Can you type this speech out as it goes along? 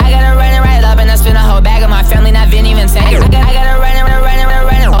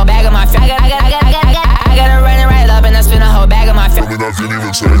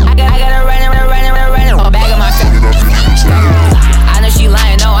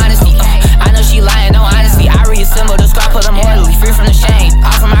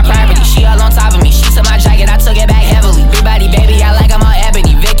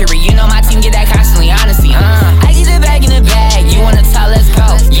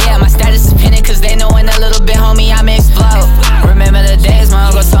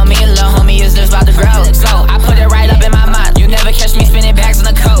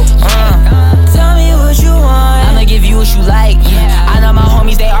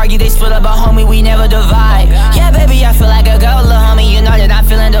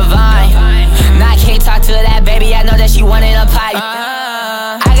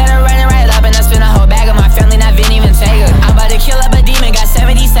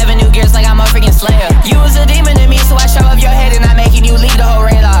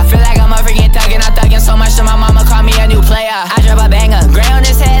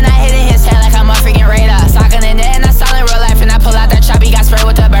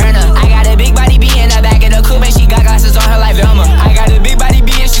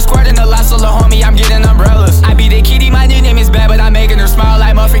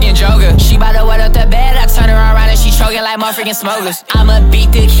talking smokers. I'ma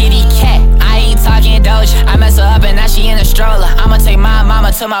beat the kitty cat, I ain't talking Doja. I mess her up and now she in a stroller. I'ma take my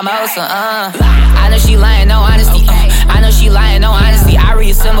mama to my Mosa, I know she lying, no honesty, I know she lying, no honesty. I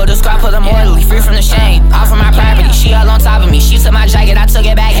reassemble the squad, put them orderly, free from the shame, off from my property. She all on top of me, she took my jacket, I took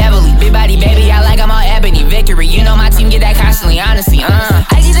it back.